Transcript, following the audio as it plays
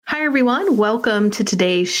Hi, everyone. Welcome to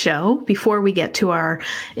today's show. Before we get to our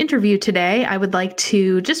interview today, I would like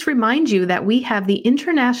to just remind you that we have the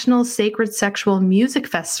International Sacred Sexual Music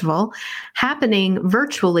Festival happening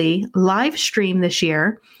virtually live stream this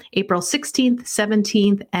year, April 16th,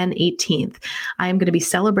 17th, and 18th. I am going to be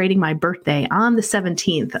celebrating my birthday on the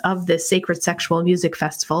 17th of this Sacred Sexual Music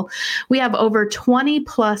Festival. We have over 20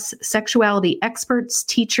 plus sexuality experts,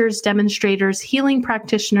 teachers, demonstrators, healing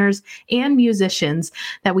practitioners, and musicians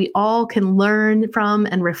that we all can learn from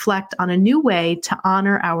and reflect on a new way to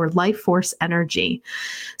honor our life force energy.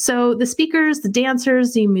 So the speakers, the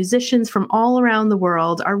dancers, the musicians from all around the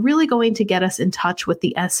world are really going to get us in touch with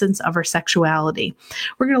the essence of our sexuality.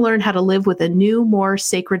 We're going to learn how to live with a new, more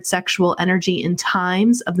sacred sexual energy in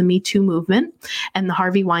times of the Me Too movement and the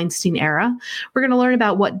Harvey Weinstein era. We're going to learn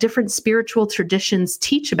about what different spiritual traditions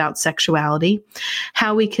teach about sexuality,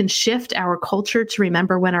 how we can shift our culture to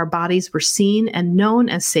remember when our bodies were seen and known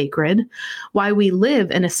as sacred, why we live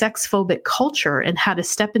in a sex-phobic culture and how to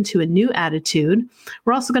step into a new attitude.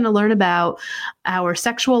 We're also going to learn about our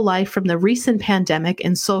sexual life from the recent pandemic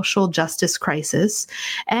and social justice crisis.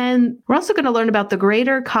 And we're also going to learn about the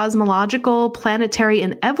greater cosmological, planetary,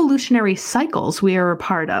 and evolutionary cycles we are a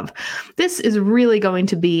part of. This is really going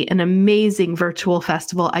to be an amazing virtual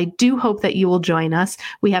festival. I do hope that you will join us.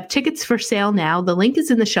 We have tickets for sale now. The link is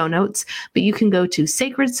in the show notes, but you can go to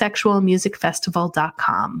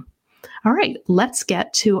sacredsexualmusicfestival.com. All right, let's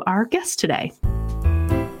get to our guest today.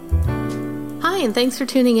 Hi, and thanks for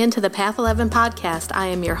tuning in to the Path 11 podcast. I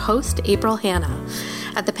am your host, April Hanna.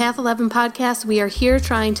 At the Path 11 podcast, we are here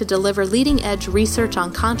trying to deliver leading-edge research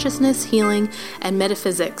on consciousness, healing, and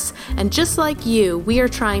metaphysics. And just like you, we are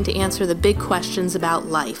trying to answer the big questions about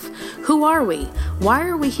life. Who are we? Why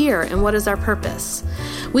are we here? And what is our purpose?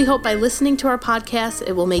 We hope by listening to our podcast,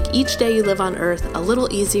 it will make each day you live on Earth a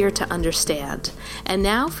little easier to understand. And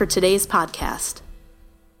now for today's podcast.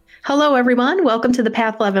 Hello, everyone. Welcome to the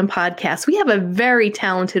Path 11 podcast. We have a very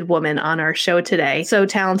talented woman on our show today. So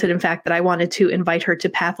talented, in fact, that I wanted to invite her to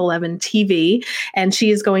Path 11 TV. And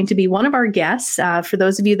she is going to be one of our guests. For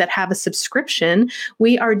those of you that have a subscription,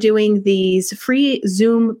 we are doing these free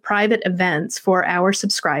Zoom private events for our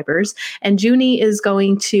subscribers. And Junie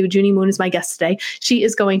Moon is my guest today. She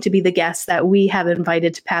is going to be the guest that we have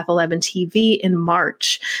invited to Path 11 TV in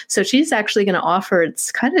March. So she's actually going to offer,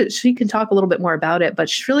 she can talk a little bit more about it, but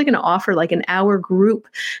she's really going to offer like an hour group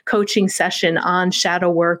coaching session on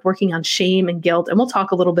shadow work, working on shame and guilt. And we'll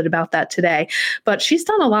talk a little bit about that today, but she's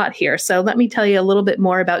done a lot here. So let me tell you a little bit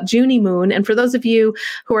more about Junie Moon. And for those of you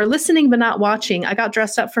who are listening but not watching, I got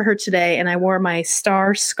dressed up for her today and I wore my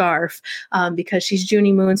star scarf because she's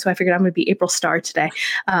Junie Moon. So I figured I'm going to be April Star today.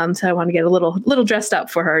 So I want to get a little dressed up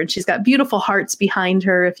for her. And she's got beautiful hearts behind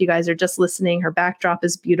her. If you guys are just listening, her backdrop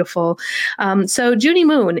is beautiful. So Junie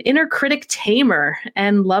Moon, inner critic tamer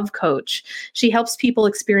and love coach. She helps people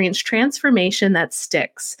experience transformation that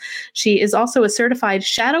sticks. She is also a certified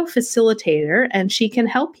shadow facilitator, and she can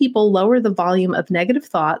help people lower the volume of negative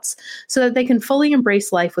thoughts so that they can fully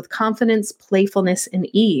embrace life with confidence, playfulness, and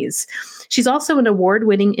ease. She's also an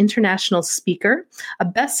award-winning international speaker, a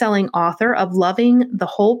best-selling author of Loving the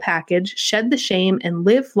Whole Package, Shed the Shame, and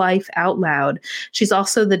Live Life Out Loud. She's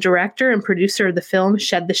also the director and producer of the film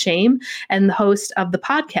Shed the Shame and the host of the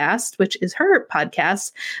podcast, which is her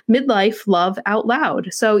podcast, Midlife Love Out Loud.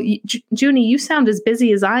 So, Junie, you sound as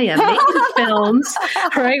busy as I am making films,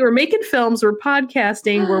 right? We're making films, we're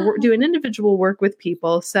podcasting, we're doing individual work with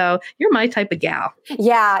people. So you're my type of gal.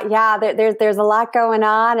 Yeah. There's a lot going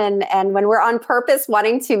on. And when we're on purpose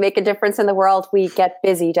wanting to make a difference in the world, we get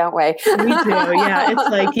busy, don't we? We do. Yeah. It's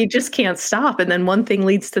like you just can't stop. And then one thing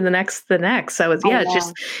leads to the next. So it's you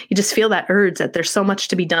just feel that urge that there's so much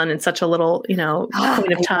to be done in such a little,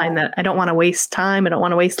 point of time that I don't want to waste time. I don't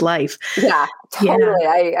want to waste life. Yeah, totally.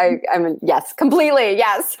 Yeah. I'm yes, completely.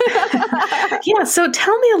 Yes. Yeah. So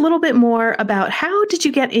tell me a little bit more about how did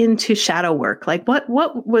you get into shadow work? Like what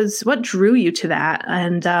drew you to that?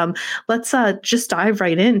 And let's just dive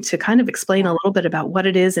right in to kind of explain a little bit about what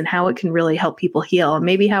it is and how it can really help people heal, and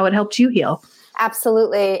maybe how it helped you heal.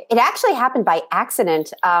 Absolutely. It actually happened by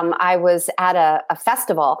accident. I was at a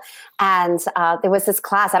festival and there was this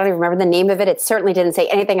class. I don't even remember the name of it. It certainly didn't say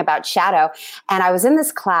anything about shadow. And I was in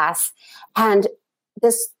this class and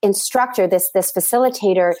this instructor, this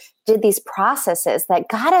facilitator did these processes that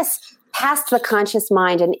got us past the conscious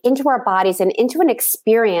mind and into our bodies and into an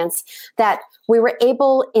experience that we were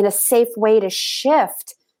able in a safe way to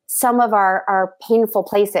shift some of our painful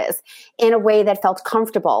places in a way that felt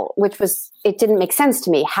comfortable, it didn't make sense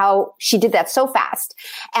to me how she did that so fast.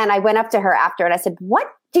 And I went up to her after and I said, what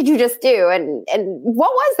did you just do? And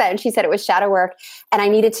what was that? And she said it was shadow work, and I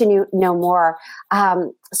needed to know more.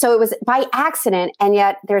 So it was by accident, and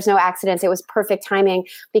yet there's no accidents. It was perfect timing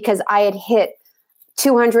because I had hit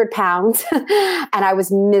 200 pounds and I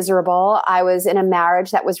was miserable. I was in a marriage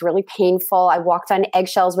that was really painful. I walked on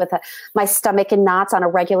eggshells with my stomach in knots on a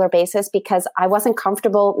regular basis because I wasn't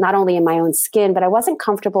comfortable, not only in my own skin, but I wasn't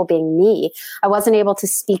comfortable being me. I wasn't able to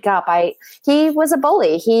speak up. He was a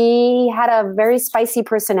bully. He had a very spicy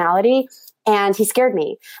personality and he scared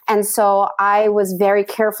me. And so I was very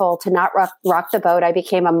careful to not rock the boat. I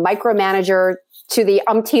became a micromanager to the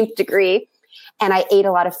umpteenth degree. And I ate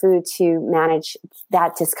a lot of food to manage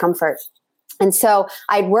that discomfort. And so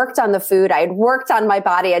I'd worked on the food. I had worked on my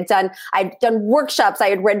body. I'd done workshops. I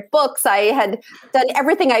had read books. I had done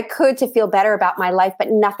everything I could to feel better about my life, but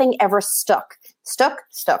nothing ever stuck. Stuck?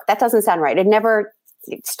 That doesn't sound right. It never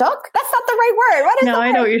stuck? That's not the right word. What is no,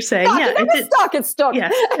 I know what you're saying. Stuck. Yeah, it's stuck. It's stuck. Yeah.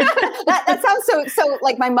 that sounds so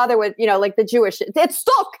like my mother would, like the Jewish, it's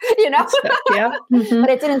stuck, It's stuck, yeah. Mm-hmm. But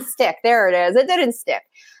it didn't stick. There it is. It didn't stick.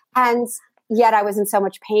 And yet I was in so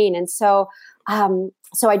much pain. And so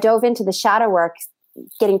I dove into the shadow work,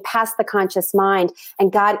 getting past the conscious mind,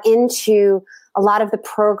 and got into a lot of the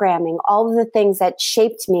programming, all of the things that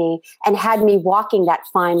shaped me and had me walking that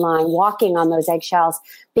fine line, walking on those eggshells,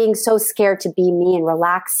 being so scared to be me and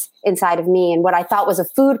relax inside of me. And what I thought was a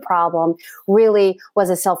food problem really was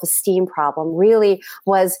a self-esteem problem, really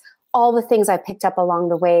was all the things I picked up along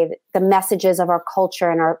the way, the messages of our culture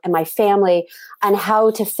and my family, and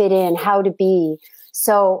how to fit in, how to be.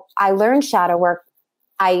 So I learned shadow work.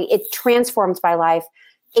 It transformed my life.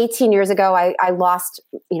 18 years ago, I lost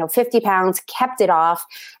 50 pounds, kept it off,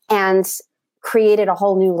 and created a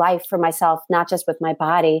whole new life for myself, not just with my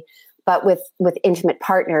body, but with intimate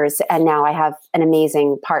partners. And now I have an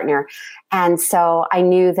amazing partner. And so I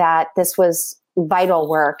knew that this was vital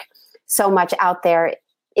work. So much out there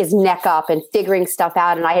is neck up and figuring stuff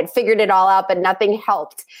out. And I had figured it all out, but nothing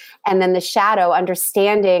helped. And then the shadow,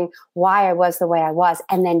 understanding why I was the way I was,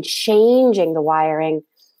 and then changing the wiring.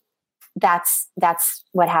 That's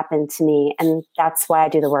what happened to me. And that's why I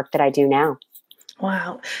do the work that I do now.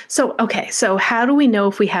 Wow. So how do we know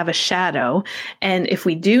if we have a shadow? And if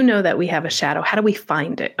we do know that we have a shadow, how do we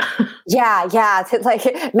find it? Yeah. It's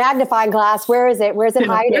like magnifying glass. Where is it? Where's it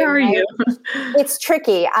hiding? Where are you? It's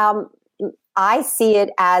tricky. I see it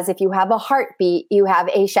as if you have a heartbeat, you have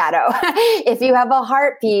a shadow. If you have a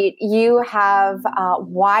heartbeat, you have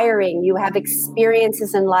wiring, you have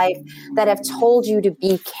experiences in life that have told you to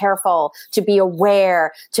be careful, to be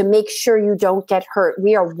aware, to make sure you don't get hurt.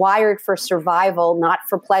 We are wired for survival, not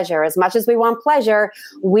for pleasure. As much as we want pleasure,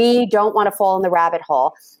 we don't want to fall in the rabbit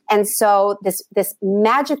hole. And so this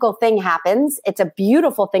magical thing happens. It's a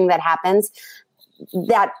beautiful thing that happens.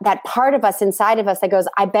 That part of us inside of us that goes,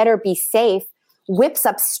 I better be safe, whips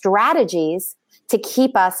up strategies to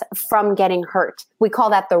keep us from getting hurt. We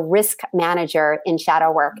call that the risk manager in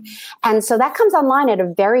shadow work. And so that comes online at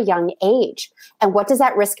a very young age. And what does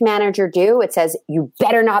that risk manager do? It says, you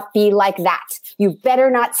better not be like that. You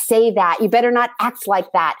better not say that. You better not act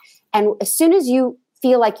like that. And as soon as you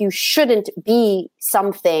feel like you shouldn't be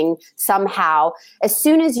something somehow, as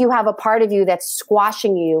soon as you have a part of you that's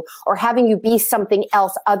squashing you or having you be something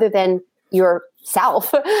else other than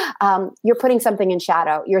yourself, you're putting something in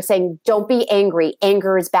shadow. You're saying, don't be angry.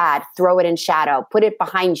 Anger is bad. Throw it in shadow. Put it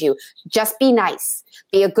behind you. Just be nice.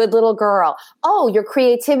 Be a good little girl. Oh, your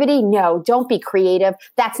creativity? No, don't be creative.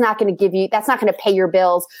 That's not going to pay your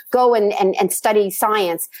bills. Go and study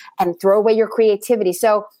science and throw away your creativity.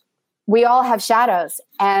 So we all have shadows,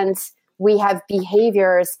 and we have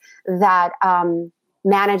behaviors that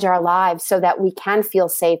manage our lives so that we can feel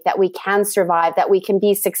safe, that we can survive, that we can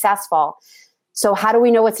be successful. So how do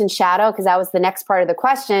we know what's in shadow? Because that was the next part of the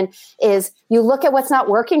question, is you look at what's not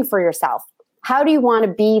working for yourself. How do you want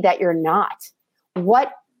to be that you're not? What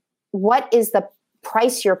is the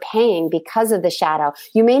price you're paying because of the shadow?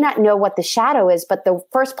 You may not know what the shadow is, but the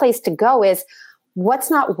first place to go is what's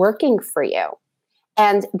not working for you.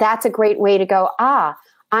 And that's a great way to go,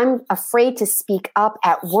 I'm afraid to speak up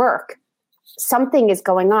at work. Something is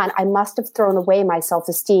going on. I must have thrown away my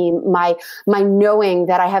self-esteem, my knowing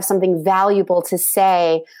that I have something valuable to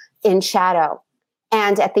say in shadow.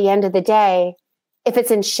 And at the end of the day, if it's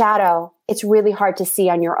in shadow, it's really hard to see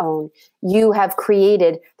on your own. You have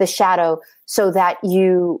created the shadow so that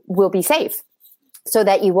you will be safe, so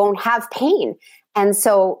that you won't have pain. And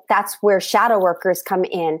so that's where shadow workers come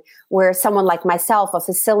in, where someone like myself, a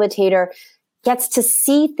facilitator, gets to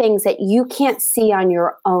see things that you can't see on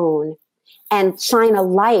your own and shine a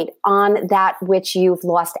light on that which you've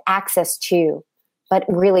lost access to, but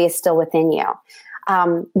really is still within you.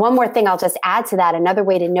 one more thing I'll just add to that. Another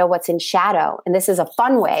way to know what's in shadow, and this is a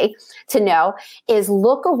fun way to know, is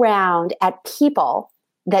look around at people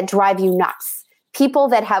that drive you nuts. People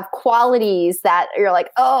that have qualities that you're like,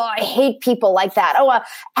 oh, I hate people like that. Oh,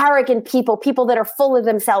 arrogant people that are full of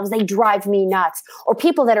themselves, they drive me nuts. Or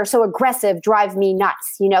people that are so aggressive drive me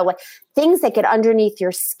nuts. You know, like things that get underneath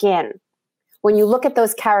your skin. When you look at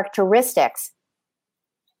those characteristics,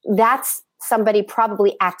 that's somebody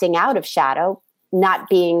probably acting out of shadow, not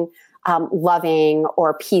being loving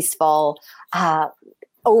or peaceful,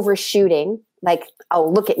 overshooting, like, oh,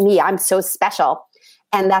 look at me, I'm so special.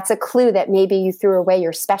 And that's a clue that maybe you threw away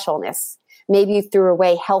your specialness. Maybe you threw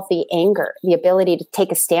away healthy anger, the ability to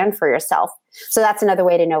take a stand for yourself. So that's another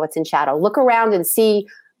way to know what's in shadow. Look around and see,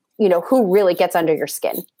 who really gets under your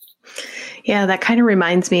skin. Yeah, that kind of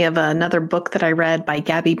reminds me of another book that I read by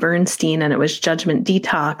Gabby Bernstein, and it was Judgment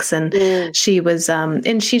Detox. And she was,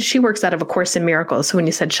 and she works out of A Course in Miracles. So when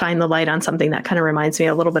you said shine the light on something, that kind of reminds me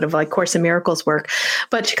a little bit of like Course in Miracles work.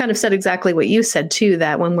 But she kind of said exactly what you said too,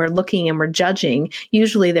 that when we're looking and we're judging,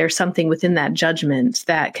 usually there's something within that judgment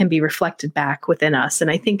that can be reflected back within us.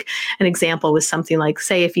 And I think an example was something like,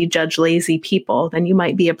 say, if you judge lazy people, then you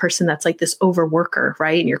might be a person that's like this overworker,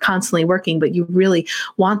 right? And you're constantly working, but you really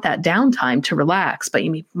want that downtime to relax, but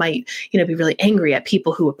you might, be really angry at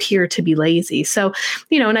people who appear to be lazy. So,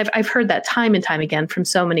 and I've heard that time and time again from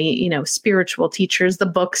so many, spiritual teachers, the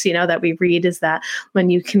books, that we read, is that when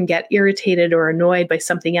you can get irritated or annoyed by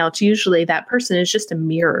something else, usually that person is just a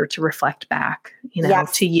mirror to reflect back,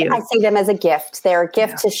 yes, to you. I see them as a gift. They're a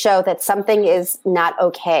gift to show that something is not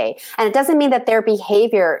okay. And it doesn't mean that their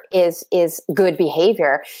behavior is good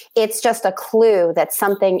behavior. It's just a clue that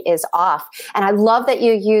something is off. And I love that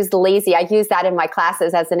you use lazy. I use that in my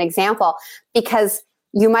classes as an example, because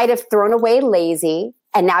you might have thrown away lazy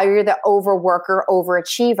and now you're the overworker,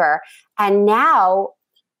 overachiever. And now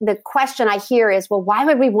the question I hear is, well, why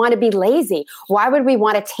would we want to be lazy? Why would we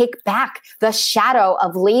want to take back the shadow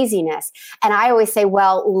of laziness? And I always say,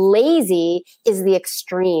 well, lazy is the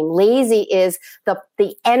extreme. Lazy is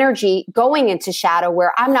the energy going into shadow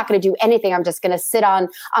where I'm not going to do anything. I'm just going to sit on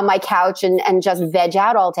my couch and just veg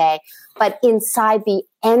out all day. But inside the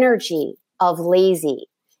energy of lazy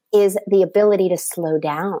is the ability to slow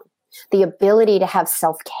down, the ability to have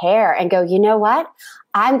self-care and go, you know what?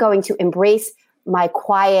 I'm going to embrace my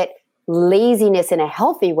quiet laziness in a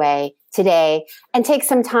healthy way today and take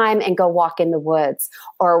some time and go walk in the woods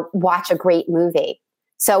or watch a great movie.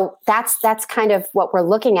 So that's kind of what we're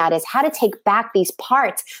looking at, is how to take back these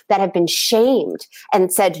parts that have been shamed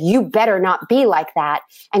and said, you better not be like that,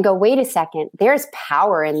 and go, wait a second, there's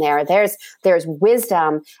power in there. There's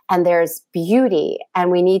wisdom and there's beauty.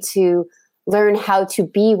 And we need to learn how to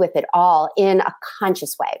be with it all in a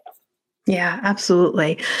conscious way. Yeah,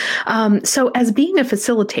 absolutely. So as being a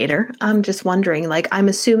facilitator, I'm just wondering, I'm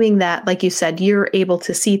assuming that, like you said, you're able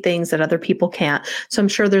to see things that other people can't. So I'm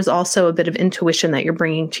sure there's also a bit of intuition that you're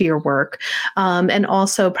bringing to your work. And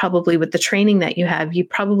also probably with the training that you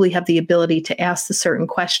probably have the ability to ask the certain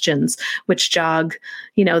questions, which jog,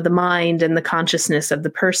 the mind and the consciousness of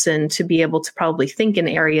the person to be able to probably think in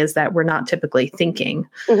areas that we're not typically thinking,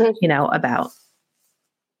 about.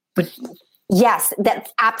 Yes,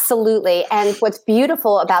 that's absolutely. And what's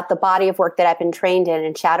beautiful about the body of work that I've been trained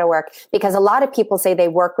in shadow work, because a lot of people say they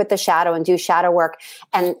work with the shadow and do shadow work,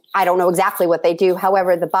 and I don't know exactly what they do.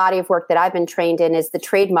 However, the body of work that I've been trained in is the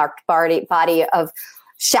trademarked body of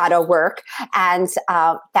shadow work. And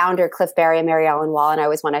founder Cliff Barry and Mary Ellen Wall, and I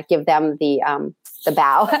always want to give them the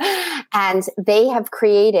bow. And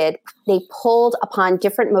they pulled upon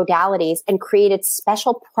different modalities and created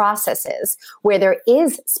special processes where there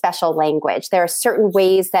is special language. There are certain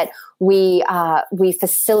ways that we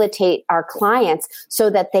facilitate our clients so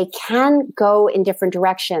that they can go in different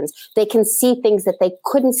directions. They can see things that they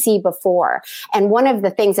couldn't see before. And one of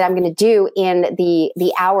the things that I'm going to do in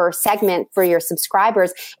the hour segment for your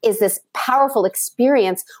subscribers is this powerful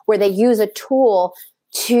experience where they use a tool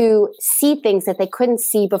to see things that they couldn't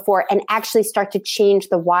see before and actually start to change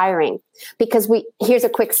the wiring. Because here's a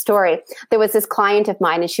quick story. There was this client of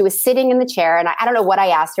mine and she was sitting in the chair, and I don't know what I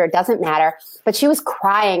asked her. It doesn't matter, but she was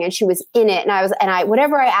crying and she was in it. And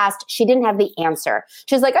whatever I asked, she didn't have the answer.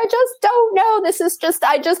 She was like, I just don't know. This is just,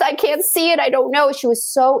 I can't see it. I don't know. She was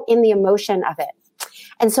so in the emotion of it.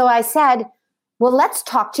 And so I said, well, let's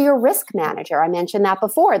talk to your risk manager. I mentioned that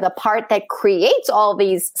before, the part that creates all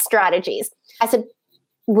these strategies. I said,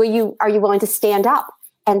 are you willing to stand up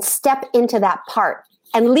and step into that part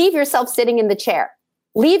and leave yourself sitting in the chair?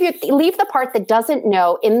 Leave the part that doesn't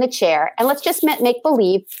know in the chair, and let's just make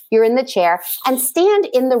believe you're in the chair, and stand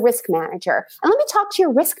in the risk manager. And let me talk to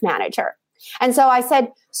your risk manager. And so I said,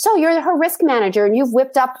 so you're her risk manager and you've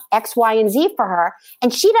whipped up X, Y, and Z for her,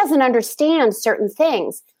 and she doesn't understand certain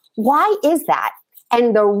things. Why is that?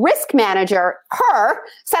 And the risk manager, her,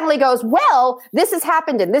 suddenly goes, well, this has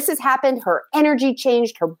happened and this has happened. Her energy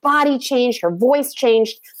changed, her body changed, her voice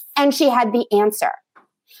changed, and she had the answer.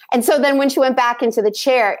 And so then when she went back into the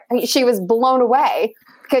chair, she was blown away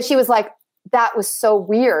because she was like, that was so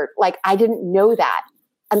weird. Like, I didn't know that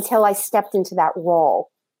until I stepped into that role.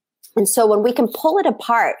 And so when we can pull it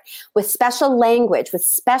apart with special language, with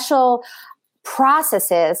special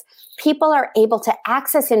processes, people are able to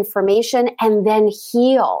access information and then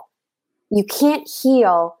heal. You can't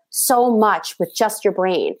heal so much with just your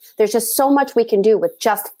brain. There's just so much we can do with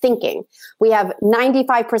just thinking. We have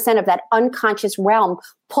 95% of that unconscious realm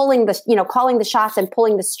pulling the, calling the shots and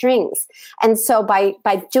pulling the strings. And so by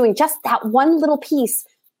doing just that one little piece,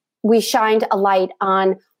 we shined a light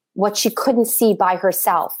on what she couldn't see by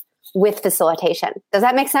herself with facilitation. Does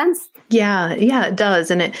that make sense? Yeah, it does.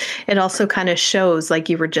 And it also kind of shows, like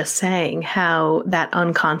you were just saying, how that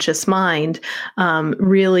unconscious mind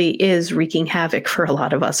really is wreaking havoc for a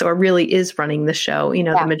lot of us, or really is running the show,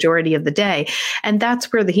 the majority of the day. And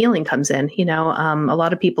that's where the healing comes in. A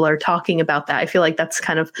lot of people are talking about that. I feel like that's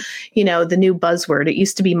kind of, the new buzzword. It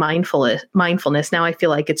used to be mindfulness. Now I feel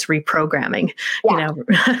like it's reprogramming,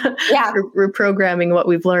 reprogramming what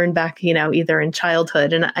we've learned back, either in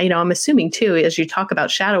childhood. And, I'm assuming too, as you talk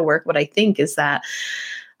about shadow work, what I think is that,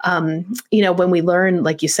 when we learn,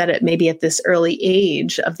 like you said, it maybe at this early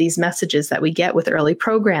age of these messages that we get with early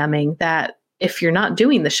programming, that if you're not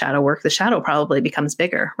doing the shadow work, the shadow probably becomes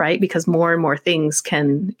bigger, right? Because more and more things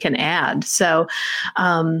can add. So,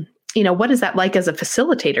 what is that like as a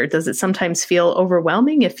facilitator? Does it sometimes feel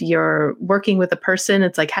overwhelming if you're working with a person?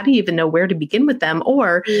 It's like, how do you even know where to begin with them?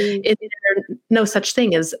 Or is there no such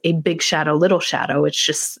thing as a big shadow, little shadow? It's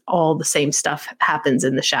just all the same stuff happens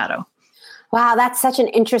in the shadow. Wow, that's such an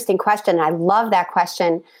interesting question. I love that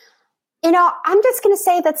question. I'm just going to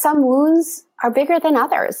say that some wounds are bigger than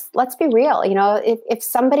others. Let's be real. If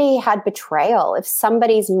somebody had betrayal, if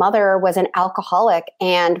somebody's mother was an alcoholic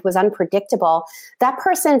and was unpredictable, that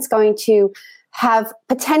person is going to have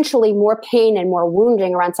potentially more pain and more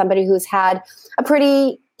wounding around somebody who's had a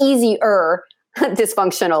pretty easier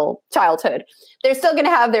dysfunctional childhood. They're still going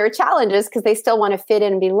to have their challenges because they still want to fit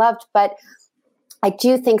in and be loved. But I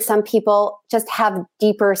do think some people just have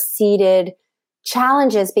deeper seated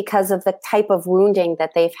challenges because of the type of wounding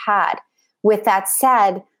that they've had. With that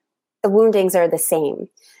said, the woundings are the same.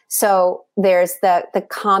 So there's the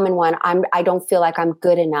common one, I don't feel like I'm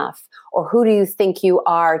good enough, or who do you think you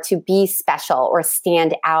are to be special or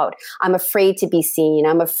stand out? I'm afraid to be seen.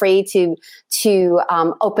 I'm afraid to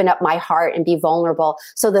open up my heart and be vulnerable.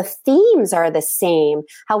 So the themes are the same.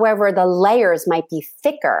 However, the layers might be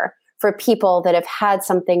thicker for people that have had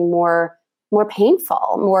something more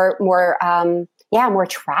painful, more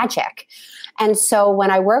tragic. And so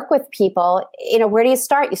when I work with people, where do you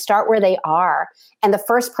start? You start where they are. And the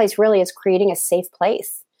first place really is creating a safe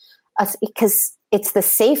place, because it's the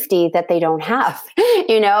safety that they don't have.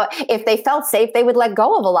 If they felt safe, they would let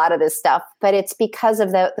go of a lot of this stuff. But it's because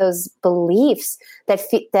of those beliefs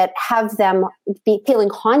that have them feeling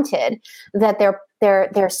haunted, that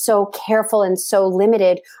they're so careful and so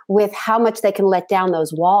limited with how much they can let down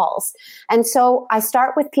those walls. And so I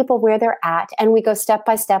start with people where they're at, and we go step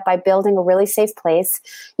by step by building a really safe place.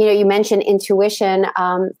 You mentioned intuition.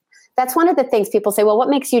 That's one of the things people say, well, what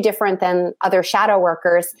makes you different than other shadow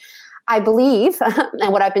workers? I believe,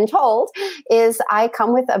 and what I've been told, is I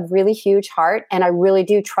come with a really huge heart, and I really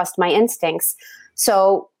do trust my instincts.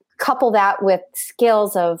 So couple that with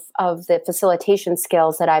skills of the facilitation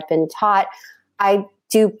skills that I've been taught, I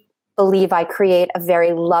do believe I create a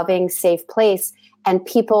very loving, safe place, and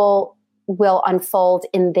people will unfold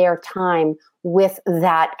in their time with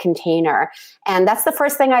that container. And that's the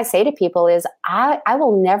first thing I say to people is I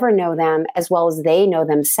will never know them as well as they know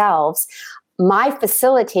themselves. My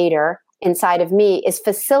facilitator inside of me is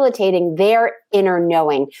facilitating their inner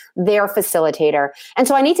knowing, their facilitator. And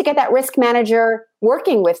so I need to get that risk manager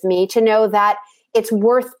working with me to know that it's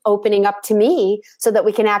worth opening up to me so that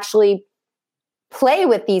we can actually play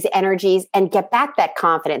with these energies and get back that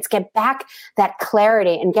confidence, get back that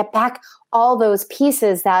clarity, and get back all those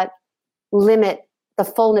pieces that limit the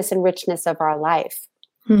fullness and richness of our life.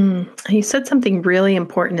 You said something really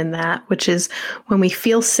important in that, which is when we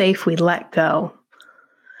feel safe, we let go.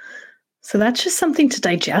 So that's just something to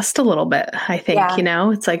digest a little bit, I think,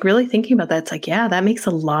 it's like really thinking about that. It's like, yeah, that makes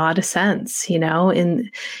a lot of sense, and,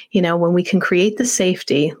 when we can create the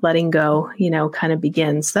safety, letting go, kind of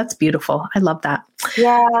begins. That's beautiful. I love that.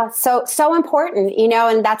 Yeah. So important,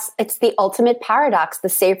 and it's the ultimate paradox. The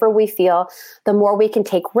safer we feel, the more we can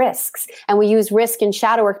take risks. And we use risk in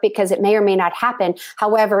shadow work because it may or may not happen.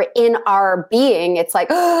 However, in our being, it's like,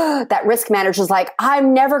 that risk manager is like,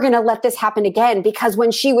 I'm never going to let this happen again because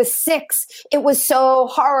when she was 6, it was so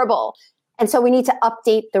horrible. And so we need to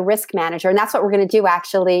update the risk manager. And that's what we're going to do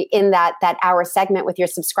actually in that hour segment with your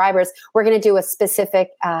subscribers. We're going to do a specific,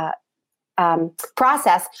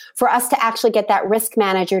 process for us to actually get that risk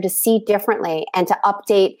manager to see differently and to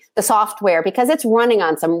update the software because it's running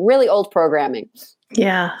on some really old programming.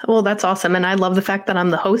 Yeah. Well, that's awesome. And I love the fact that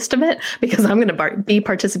I'm the host of it because I'm going to be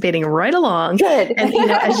participating right along. Good. And,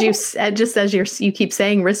 as you said, just as you keep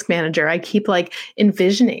saying risk manager, I keep like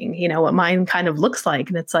envisioning, what mine kind of looks like.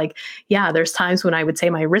 And it's like, yeah, there's times when I would say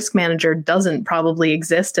my risk manager doesn't probably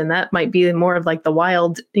exist. And that might be more of like the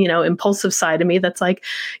wild, impulsive side of me that's like,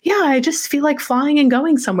 yeah, I just feel like flying and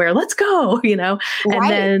going somewhere. Let's go,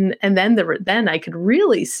 Right. and then I could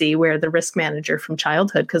really see where the risk manager from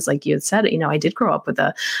childhood, because like you had said, I did grow up with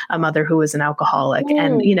a mother who was an alcoholic.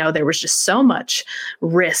 And, there was just so much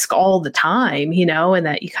risk all the time, and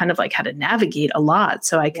that you kind of like had to navigate a lot.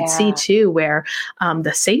 So I could see too where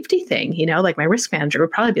the safety thing, like my risk manager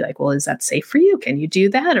would probably be like, well, is that safe for you? Can you do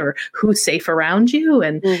that? Or who's safe around you?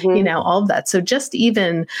 And, all of that. So just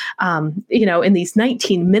even, in these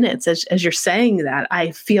 19 minutes, as you're saying that,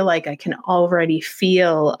 I feel like I can already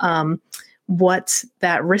feel, what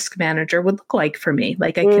that risk manager would look like for me.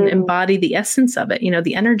 Like I can embody the essence of it,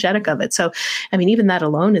 the energetic of it. So, even that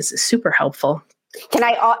alone is super helpful. Can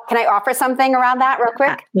I offer something around that real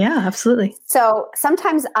quick? Yeah, absolutely. So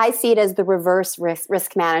sometimes I see it as the reverse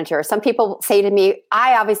risk manager. Some people say to me,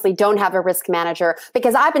 I obviously don't have a risk manager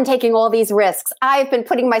because I've been taking all these risks. I've been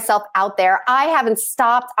putting myself out there. I haven't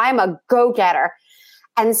stopped. I'm a go-getter.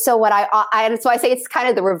 And so I say it's kind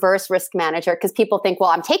of the reverse risk manager because people think, well,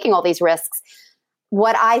 I'm taking all these risks.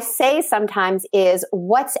 What I say sometimes is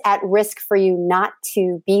what's at risk for you not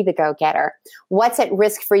to be the go-getter? What's at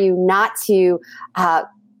risk for you not to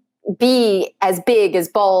be as big, as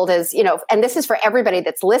bold as, and this is for everybody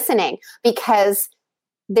that's listening because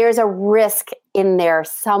there's a risk in there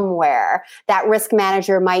somewhere. That risk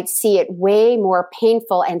manager might see it way more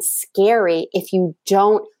painful and scary if you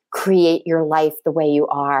don't create your life the way you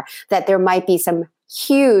are, that there might be some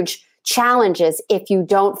huge challenges if you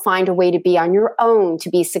don't find a way to be on your own to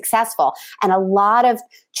be successful. And a lot of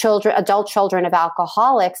adult children of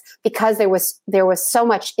alcoholics, because there was so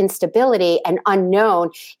much instability and unknown,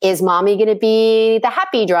 is mommy going to be the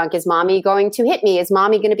happy drunk? Is mommy going to hit me? Is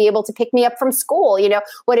mommy going to be able to pick me up from school?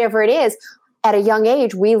 Whatever it is. At a young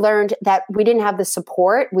age, we learned that we didn't have the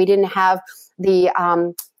support. We didn't have we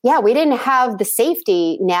didn't have the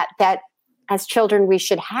safety net that as children we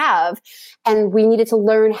should have. And we needed to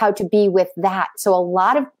learn how to be with that. So a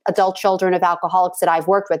lot of adult children of alcoholics that I've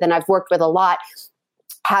worked with, and I've worked with a lot,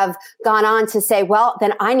 have gone on to say, well,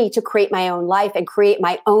 then I need to create my own life and create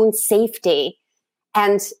my own safety.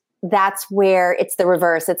 And that's where it's the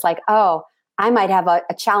reverse. It's like, oh, I might have a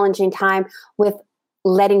challenging time with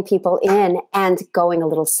letting people in and going a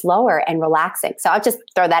little slower and relaxing. So I'll just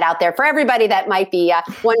throw that out there for everybody that might be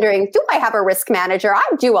wondering, do I have a risk manager? I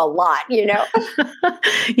do a lot,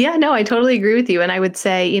 Yeah, no, I totally agree with you. And I would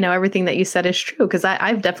say, everything that you said is true because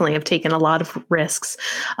I've definitely have taken a lot of risks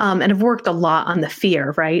and have worked a lot on the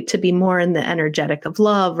fear, right? To be more in the energetic of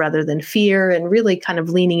love rather than fear and really kind of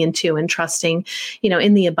leaning into and trusting,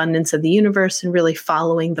 in the abundance of the universe and really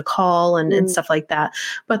following the call and stuff like that.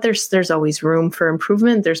 But there's always room for improvement.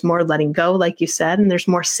 There's more letting go, like you said, and there's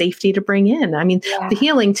more safety to bring in. The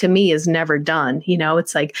healing to me is never done.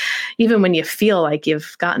 It's like, even when you feel like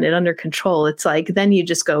you've gotten it under control, it's like, then you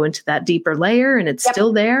just go into that deeper layer and it's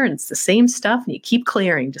still there and it's the same stuff and you keep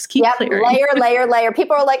clearing, just keep clearing. Layer.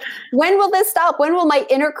 People are like, when will this stop? When will my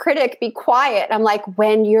inner critic be quiet? I'm like,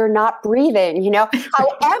 when you're not breathing,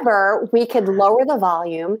 However, we could lower the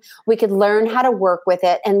volume. We could learn how to work with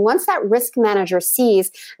it. And once that risk manager sees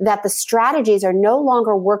that the strategies are no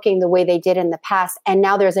longer working the way they did in the past, and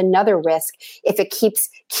now there's another risk if it keeps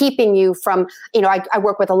keeping you from, I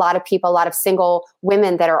work with a lot of people, a lot of single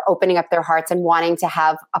women that are opening up their hearts and wanting to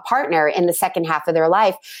have a partner in the second half of their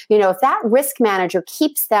life. If that risk manager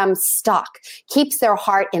keeps them stuck, keeps their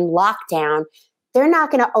heart in lockdown, they're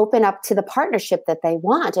not going to open up to the partnership that they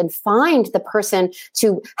want and find the person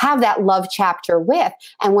to have that love chapter with.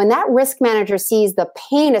 And when that risk manager sees the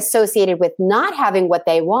pain associated with not having what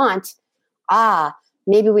they want,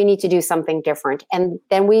 maybe we need to do something different. And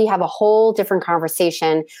then we have a whole different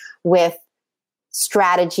conversation with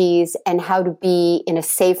strategies and how to be in a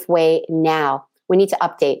safe way now. We need to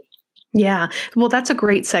update. Yeah. Well, that's a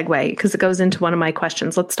great segue because it goes into one of my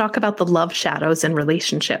questions. Let's talk about the love shadows in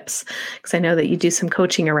relationships, because I know that you do some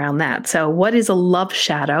coaching around that. So what is a love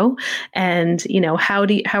shadow? And, how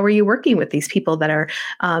are you working with these people that are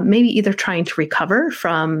maybe either trying to recover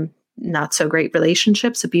from not so great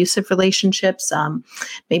relationships, abusive relationships,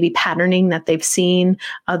 maybe patterning that they've seen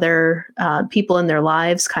other people in their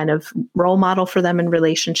lives kind of role model for them in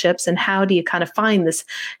relationships? And how do you kind of find this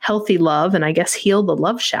healthy love and I guess heal the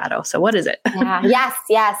love shadow? So what is it? Yeah,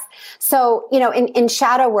 yes. So, in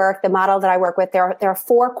shadow work, the model that I work with, there are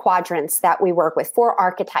 4 quadrants that we work with, 4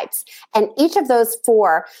 archetypes. And each of those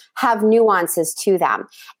 4 have nuances to them.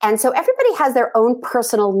 And so everybody has their own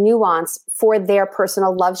personal nuance for their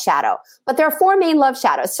personal love shadow. But there are 4 main love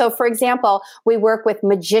shadows. So for example, we work with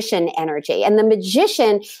magician energy. And the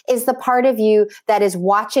magician is the part of you that is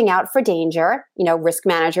watching out for danger, risk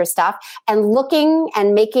manager stuff, and looking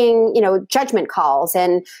and making, judgment calls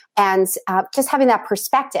and just having that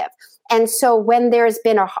perspective. And so when there's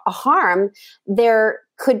been a harm, there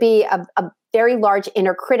could be a very large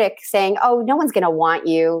inner critic saying, oh, no one's going to want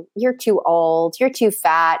you. You're too old. You're too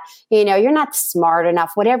fat. You're not smart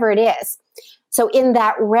enough, whatever it is. So in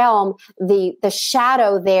that realm, the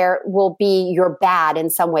shadow there will be you're bad in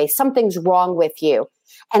some way. Something's wrong with you.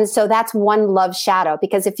 And so that's one love shadow,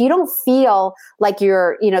 because if you don't feel like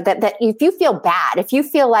you're, that if you feel bad, if you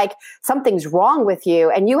feel like something's wrong with you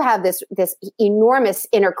and you have this enormous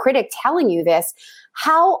inner critic telling you this,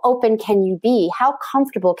 how open can you be? How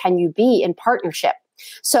comfortable can you be in partnership?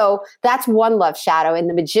 So that's one love shadow in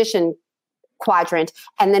the magician quadrant.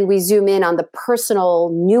 And then we zoom in on the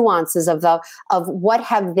personal nuances of what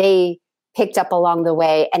have they picked up along the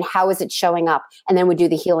way and how is it showing up? And then we do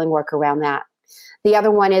the healing work around that. The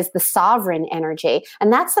other one is the sovereign energy.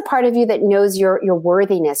 And that's the part of you that knows your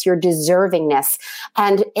worthiness, your deservingness,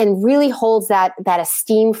 and really holds that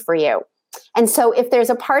esteem for you. And so if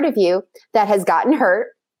there's a part of you that has gotten hurt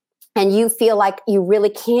and you feel like you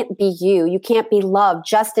really can't be you can't be loved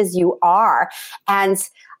just as you are, and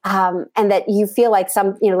that you feel like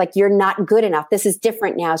like you're not good enough. This is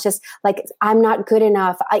different now. It's just like, I'm not good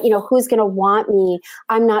enough. Who's going to want me?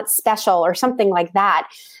 I'm not special or something like that.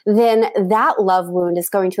 Then that love wound is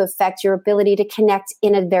going to affect your ability to connect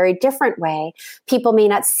in a very different way. People may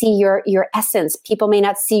not see your essence. People may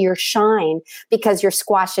not see your shine because you're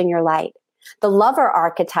squashing your light. The lover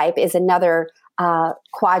archetype is another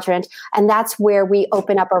quadrant, and that's where we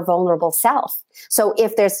open up our vulnerable self. So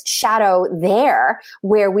if there's shadow there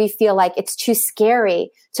where we feel like it's too scary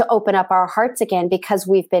to open up our hearts again because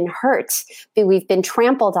we've been hurt, we've been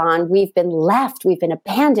trampled on, we've been left, we've been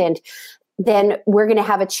abandoned, then we're going to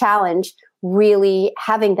have a challenge really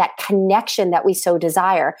having that connection that we so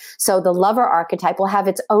desire. So the lover archetype will have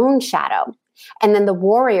its own shadow. And then the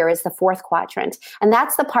warrior is the 4th quadrant. And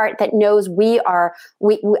that's the part that knows we are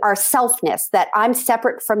selfness, that I'm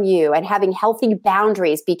separate from you, and having healthy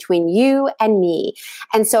boundaries between you and me.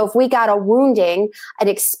 And so if we got a wounding, an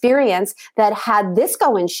experience that had this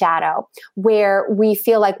go in shadow, where we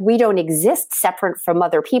feel like we don't exist separate from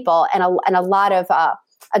other people, and a lot of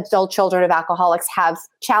adult children of alcoholics have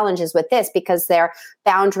challenges with this because their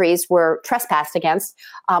boundaries were trespassed against,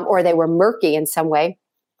 or they were murky in some way.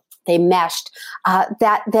 They meshed,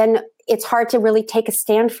 that then it's hard to really take a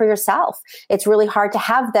stand for yourself. It's really hard to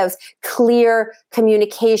have those clear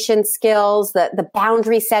communication skills, the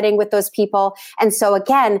boundary setting with those people. And so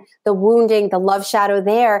again, the wounding, the love shadow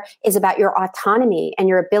there is about your autonomy and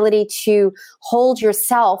your ability to hold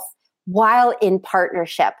yourself while in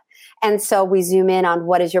partnership. And so we zoom in on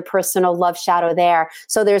what is your personal love shadow there.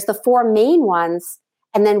 So there's the 4 main ones,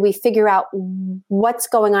 and then we figure out what's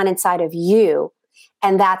going on inside of you.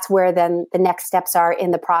 And that's where then the next steps are in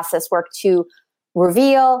the process work to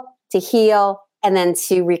reveal, to heal, and then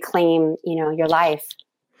to reclaim, your life.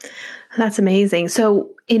 That's amazing. So,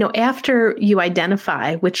 after you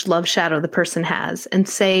identify which love shadow the person has and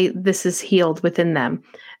say this is healed within them,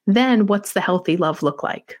 then what's the healthy love look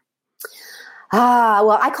like?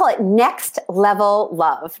 Well, I call it next level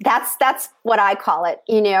love. That's what I call it,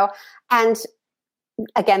 And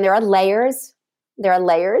again, there are layers.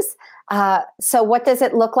 So what does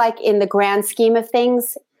it look like in the grand scheme of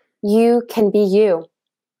things? You can be you.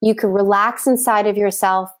 You can relax inside of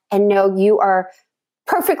yourself and know you are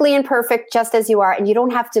perfectly imperfect just as you are. And you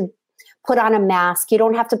don't have to put on a mask. You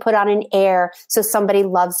don't have to put on an air so somebody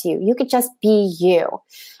loves you. You could just be you.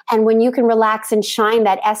 And when you can relax and shine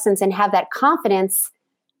that essence and have that confidence,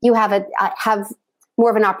 you have more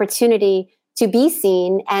of an opportunity to be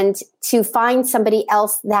seen and to find somebody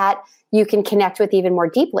else that you can connect with even more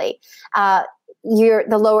deeply. you're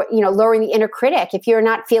lowering the inner critic. If you're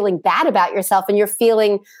not feeling bad about yourself and you're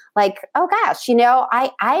feeling like, oh gosh,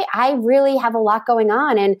 I really have a lot going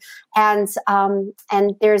on, and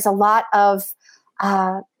there's a lot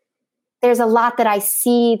that I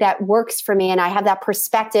see that works for me, and I have that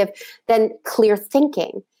perspective. Then clear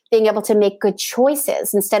thinking, being able to make good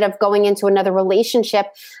choices instead of going into another relationship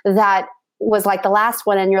that was like the last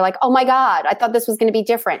one, and you're like, oh my God, I thought this was going to be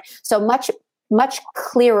different. So much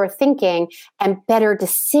clearer thinking and better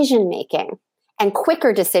decision making and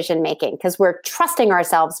quicker decision making, because we're trusting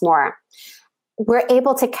ourselves more. We're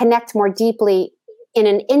able to connect more deeply in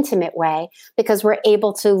an intimate way because we're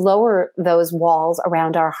able to lower those walls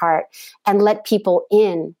around our heart and let people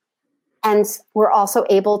in. And we're also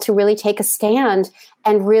able to really take a stand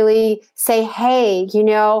and really say, hey,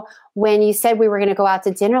 when you said we were going to go out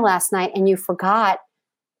to dinner last night and you forgot,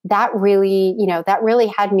 that really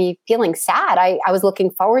had me feeling sad. I was looking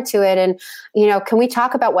forward to it. And, can we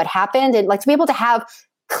talk about what happened? And to be able to have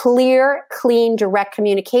clear, clean, direct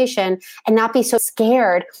communication and not be so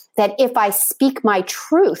scared that if I speak my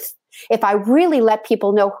truth, if I really let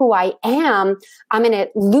people know who I am, I'm going to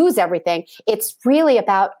lose everything. It's really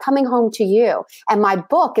about coming home to you. And my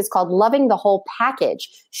book is called Loving the Whole Package,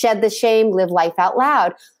 Shed the Shame, Live Life Out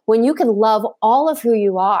Loud. When you can love all of who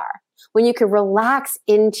you are, when you can relax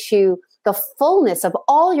into the fullness of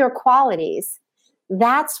all your qualities,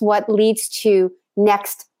 that's what leads to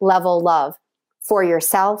next level love for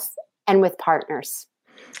yourself and with partners.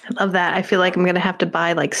 I love that. I feel like I'm going to have to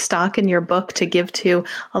buy stock in your book to give to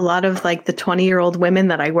a lot of the 20-year-old women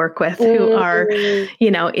that I work with who are,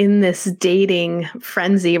 in this dating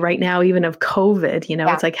frenzy right now, even of COVID.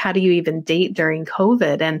 It's like, how do you even date during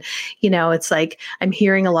COVID? And, it's like, I'm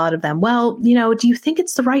hearing a lot of them, well, do you think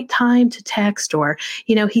it's the right time to text? Or,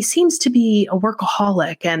 he seems to be a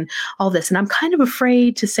workaholic and all this. And I'm kind of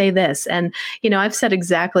afraid to say this. And, I've said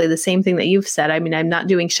exactly the same thing that you've said. I mean, I'm not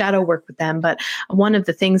doing shadow work with them, but one of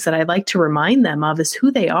the things that I like to remind them of is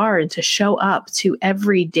who they are, and to show up to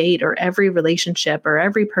every date or every relationship or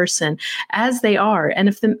every person as they are. And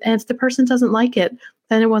if the person doesn't like it,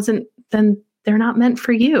 then they're not meant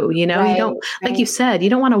for you. Right, you don't, like you said, you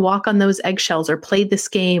don't want to walk on those eggshells or play this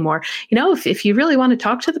game, or, if you really want to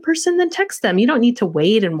talk to the person, then text them. You don't need to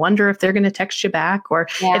wait and wonder if they're going to text you back, or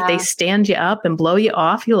if they stand you up and blow you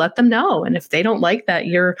off, you let them know. And if they don't like that,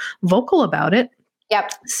 you're vocal about it. Yep.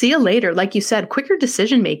 See you later. Like you said, quicker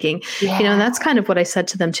decision making. And that's kind of what I said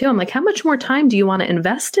to them too. I'm like, how much more time do you want to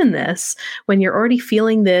invest in this when you're already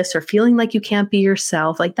feeling this or feeling like you can't be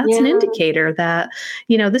yourself? That's an indicator that,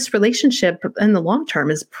 this relationship in the long term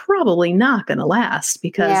is probably not going to last,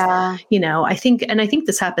 because, I think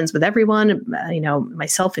this happens with everyone,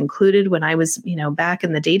 myself included. When I was, back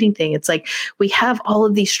in the dating thing, it's like we have all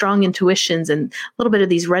of these strong intuitions and a little bit of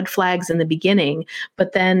these red flags in the beginning,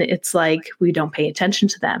 but then it's like we don't pay attention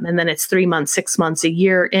to them. And then it's 3 months, 6 months, a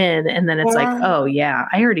year in, and then it's like, oh yeah,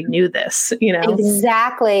 I already knew this,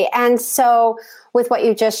 Exactly. And so with what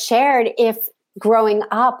you just shared, if growing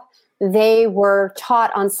up, they were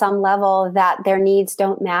taught on some level that their needs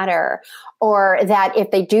don't matter, or that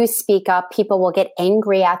if they do speak up, people will get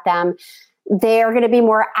angry at them, they're going to be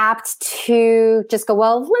more apt to just go,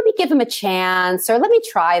 well, let me give them a chance, or let me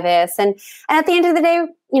try this. And at the end of the day,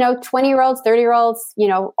 20-year-olds, 30-year-olds,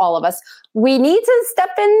 all of us, we need to step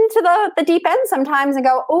into the deep end sometimes and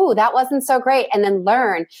go, oh, that wasn't so great, and then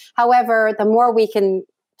learn. However, the more we can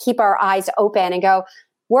keep our eyes open and go,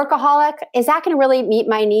 workaholic, is that going to really meet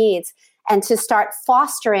my needs? And to start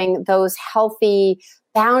fostering those healthy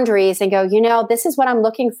boundaries and go, this is what I'm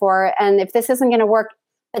looking for. And if this isn't going to work,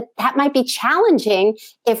 but that might be challenging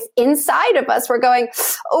if inside of us we're going,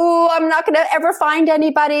 oh, I'm not going to ever find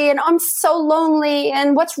anybody, and I'm so lonely,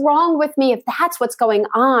 and what's wrong with me? If that's what's going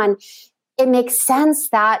on, it makes sense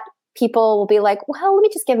that people will be like, well, let me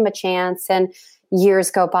just give them a chance. And years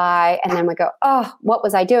go by, and then we go, oh, what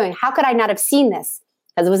was I doing? How could I not have seen this?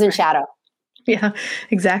 Because it was in shadow. Yeah,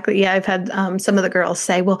 exactly. Yeah, I've had some of the girls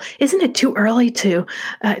say, well, isn't it too early to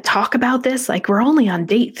talk about this? We're only on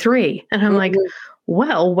date 3. And I'm like,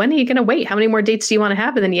 well, when are you going to wait? How many more dates do you want to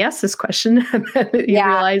have? And then you ask this question, and then you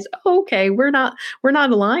realize, okay, we're not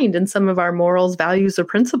aligned in some of our morals, values, or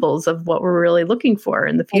principles of what we're really looking for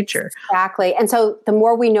in the future. Exactly. And so the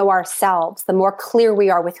more we know ourselves, the more clear we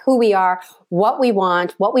are with who we are, what we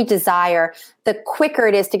want, what we desire, the quicker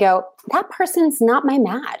it is to go, that person's not my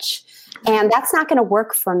match. And that's not going to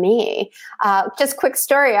work for me. Just quick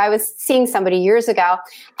story. I was seeing somebody years ago,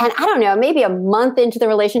 and I don't know, maybe a month into the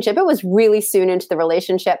relationship, it was really soon into the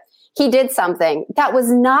relationship. he did something that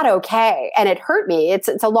was not okay and it hurt me. It's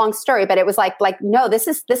a long story, but it was like, no, this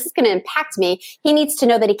is going to impact me. He needs to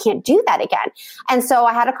know that he can't do that again. And so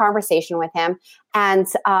I had a conversation with him, and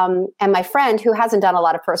my friend, who hasn't done a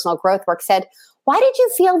lot of personal growth work, said, why did you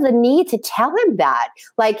feel the need to tell him that?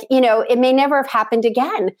 Like, it may never have happened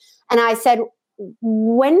again. And I said,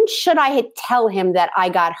 when should I tell him that I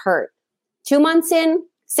got hurt? 2 months in?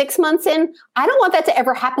 6 months in? I don't want that to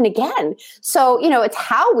ever happen again. So, it's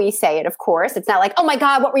how we say it, of course. It's not like, oh my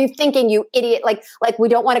God, what were you thinking, you idiot? Like we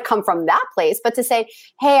don't want to come from that place, but to say,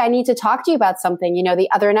 hey, I need to talk to you about something. The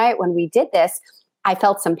other night when we did this, I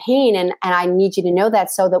felt some pain, and I need you to know that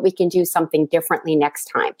so that we can do something differently next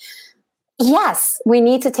time. Yes, we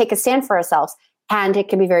need to take a stand for ourselves. And it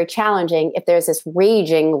can be very challenging if there's this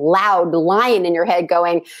raging, loud lion in your head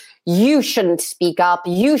going, you shouldn't speak up.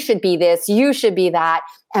 You should be this. You should be that.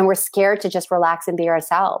 And we're scared to just relax and be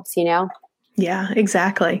ourselves, Yeah,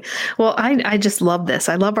 exactly. Well, I just love this.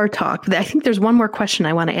 I love our talk. I think there's one more question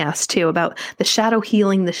I want to ask too about the shadow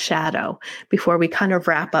healing the shadow before we kind of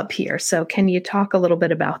wrap up here. So can you talk a little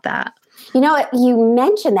bit about that? You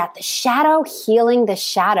mentioned that, the shadow healing the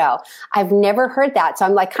shadow. I've never heard that. So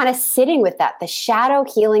I'm like kind of sitting with that, the shadow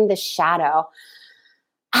healing the shadow.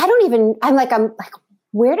 I'm like,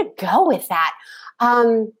 where to go with that?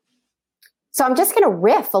 So I'm just going to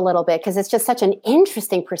riff a little bit because it's just such an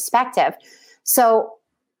interesting perspective. So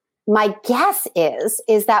my guess is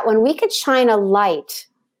that when we could shine a light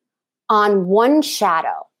on one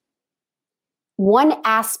shadow, one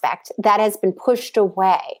aspect that has been pushed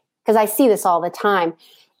away, because I see this all the time,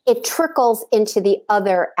 it trickles into the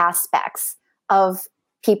other aspects of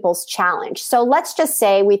people's challenge. So let's just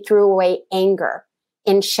say we threw away anger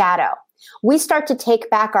in shadow. We start to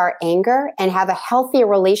take back our anger and have a healthier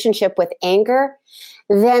relationship with anger,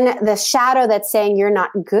 then the shadow that's saying you're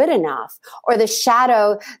not good enough, or the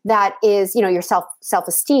shadow that is, your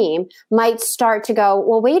self-esteem might start to go,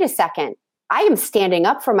 well, wait a second. I am standing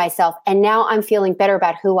up for myself, and now I'm feeling better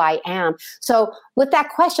about who I am. So with that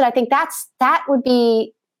question, I think that's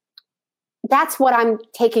what I'm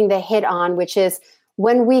taking the hit on, which is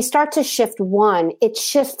when we start to shift one, it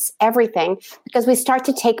shifts everything, because we start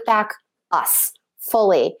to take back us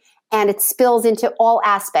fully, and it spills into all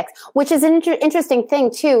aspects, which is an interesting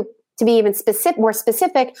thing too, to be even more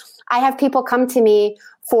specific. I have people come to me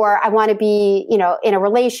for, I want to be, in a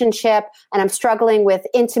relationship and I'm struggling with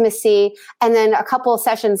intimacy. And then a couple of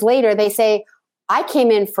sessions later, they say, I came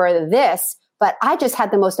in for this, but I just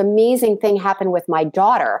had the most amazing thing happen with my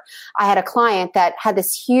daughter. I had a client that had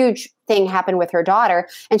this huge thing happen with her daughter.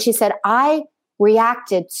 And she said, I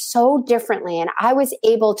reacted so differently, and I was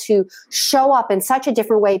able to show up in such a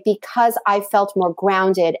different way because I felt more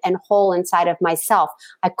grounded and whole inside of myself.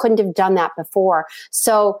 I couldn't have done that before.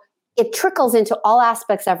 So it trickles into all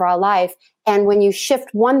aspects of our life. And when you shift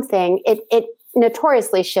one thing, it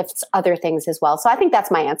notoriously shifts other things as well. So I think that's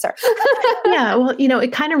my answer. Yeah. Well,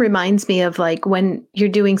 it kind of reminds me of like when you're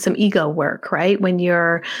doing some ego work, right? When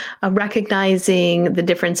you're recognizing the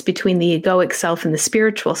difference between the egoic self and the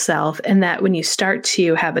spiritual self, and that when you start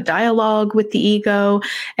to have a dialogue with the ego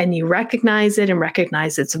and you recognize it and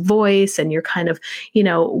recognize its voice, and you're kind of,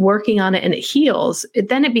 working on it, and it heals,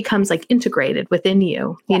 then it becomes like integrated within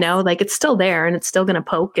you, Yes. like it's still there and it's still going to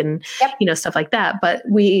poke and, Yep. Stuff like that. But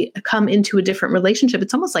we come into a different relationship.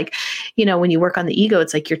 It's almost like, when you work on the ego,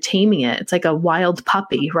 it's like you're taming it. It's like a wild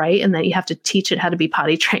puppy, right? And then you have to teach it how to be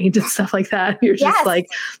potty trained and stuff like that. You're just like,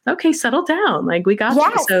 okay, settle down. Like, we got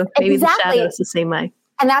you. So maybe the shadow is the same way.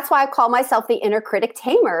 And that's why I call myself the inner critic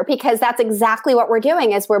tamer, because that's exactly what we're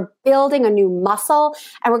doing, is we're building a new muscle,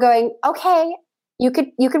 and we're going, okay, you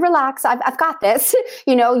could relax. I've got this.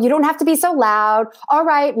 You don't have to be so loud. All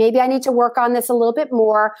right, maybe I need to work on this a little bit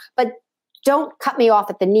more, but don't cut me off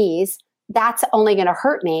at the knees. That's only going to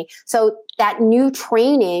hurt me. So that new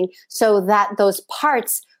training, so that those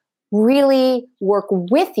parts really work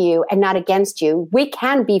with you and not against you. We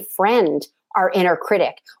can befriend our inner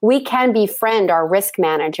critic. We can befriend our risk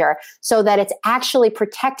manager, so that it's actually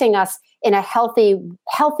protecting us in a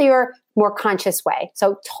healthier, more conscious way.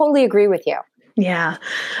 So totally agree with you. Yeah.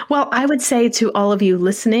 Well, I would say to all of you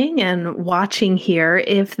listening and watching here,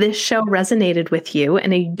 if this show resonated with you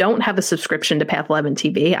and you don't have a subscription to Path 11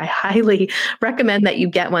 TV, I highly recommend that you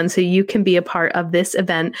get one so you can be a part of this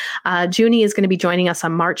event. Junie is going to be joining us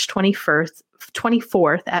on March 24th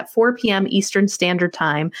at 4 p.m. Eastern Standard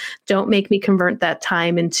Time. Don't make me convert that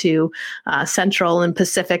time into Central and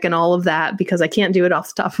Pacific and all of that, because I can't do it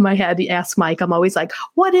off the top of my head. Ask Mike. I'm always like,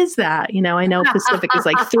 what is that? I know Pacific is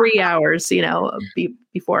like 3 hours,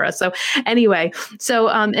 before us. So anyway,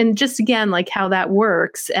 and just again, like how that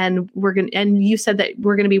works. And and you said that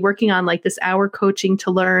we're going to be working on like this hour coaching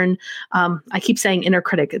to learn. I keep saying inner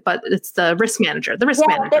critic, but it's the risk manager,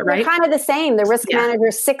 right? They're kind of the same. The risk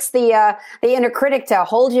manager six the inner critic to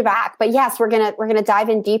hold you back. But yes, we're gonna dive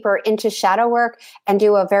in deeper into shadow work and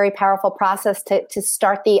do a very powerful process to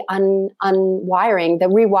start the unwiring, the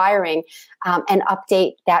rewiring, and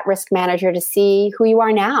update that risk manager to see who you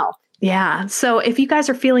are now. Yeah. So if you guys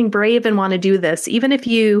are feeling brave and want to do this, even if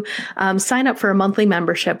you sign up for a monthly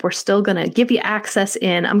membership, we're still going to give you access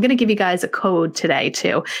in. I'm going to give you guys a code today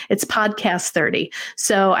too. It's podcast 30.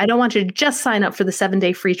 So I don't want you to just sign up for the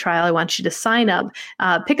 7-day free trial. I want you to sign up,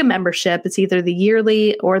 pick a membership. It's either the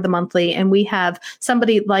yearly or the monthly. And we have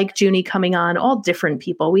somebody like Junie coming on, all different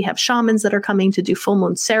people. We have shamans that are coming to do full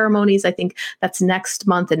moon ceremonies. I think that's next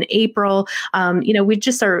month in April. We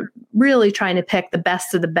just are really trying to pick the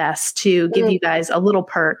best of the best to give you guys a little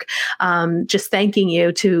perk. Just thanking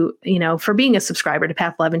you for being a subscriber to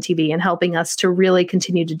Path 11 TV and helping us to really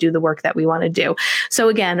continue to do the work that we want to do. So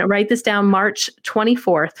again, write this down, March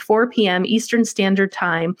 24th, 4 p.m. Eastern Standard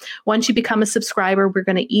Time. Once you become a subscriber, we're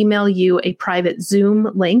going to email you a private Zoom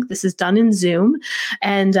link. This is done in Zoom.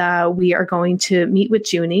 And we are going to meet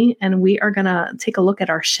with Junie and we are going to take a look at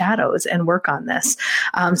our shadows and work on this.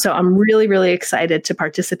 So I'm really, really excited to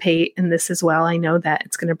participate in this as well. I know that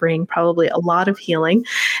it's going to bring probably a lot of healing.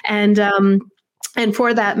 And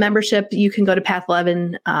for that membership, you can go to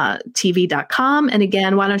path11tv.com. And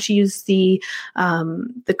again, why don't you use the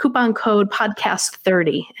coupon code podcast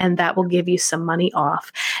 30, and that will give you some money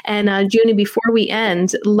off. And Junie, before we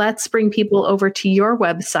end, let's bring people over to your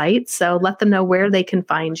website. So let them know where they can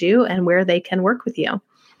find you and where they can work with you.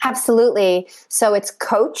 Absolutely. So it's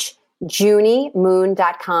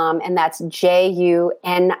CoachJunieMoon.com, and that's JUNIE,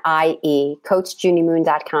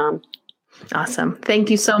 CoachJunieMoon.com. Awesome. Thank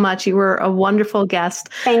you so much. You were a wonderful guest.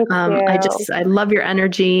 Thank you. I love your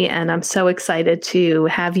energy, and I'm so excited to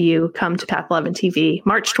have you come to Path 11 TV,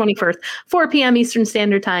 March 21st, 4 p.m. Eastern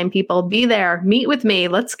Standard Time. People, be there. Meet with me.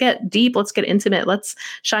 Let's get deep. Let's get intimate. Let's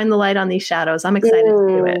shine the light on these shadows. I'm excited to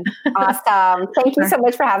do it. Awesome. Thank you so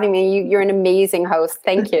much for having me. You're an amazing host.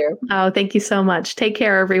 Thank you. Oh, thank you so much. Take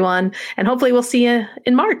care, everyone. And hopefully we'll see you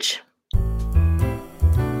in March.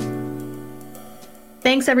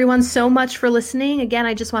 Thanks, everyone, so much for listening. Again,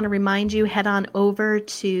 I just want to remind you, head on over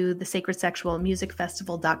to the Sacred Sexual Music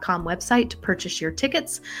Festival.com website to purchase your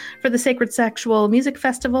tickets for the Sacred Sexual Music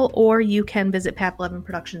Festival, or you can visit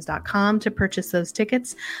path11productions.com to purchase those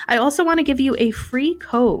tickets. I also want to give you a free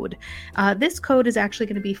code. This code is actually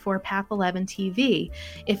going to be for Path 11 TV.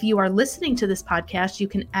 If you are listening to this podcast, you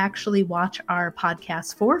can actually watch our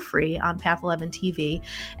podcast for free on Path 11 TV,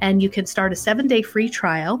 and you can start a 7-day free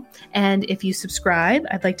trial. And if you subscribe,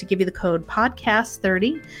 I'd like to give you the code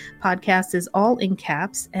podcast30. Podcast is all in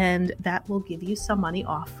caps, and that will give you some money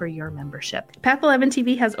off for your membership. Path 11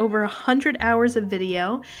 TV has over 100 hours of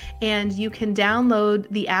video, and you can download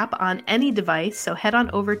the app on any device. So head on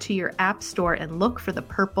over to your app store and look for the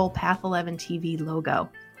purple Path 11 TV logo.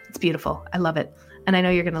 It's beautiful. I love it. And I know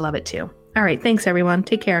you're going to love it too. All right. Thanks, everyone.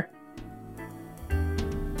 Take care.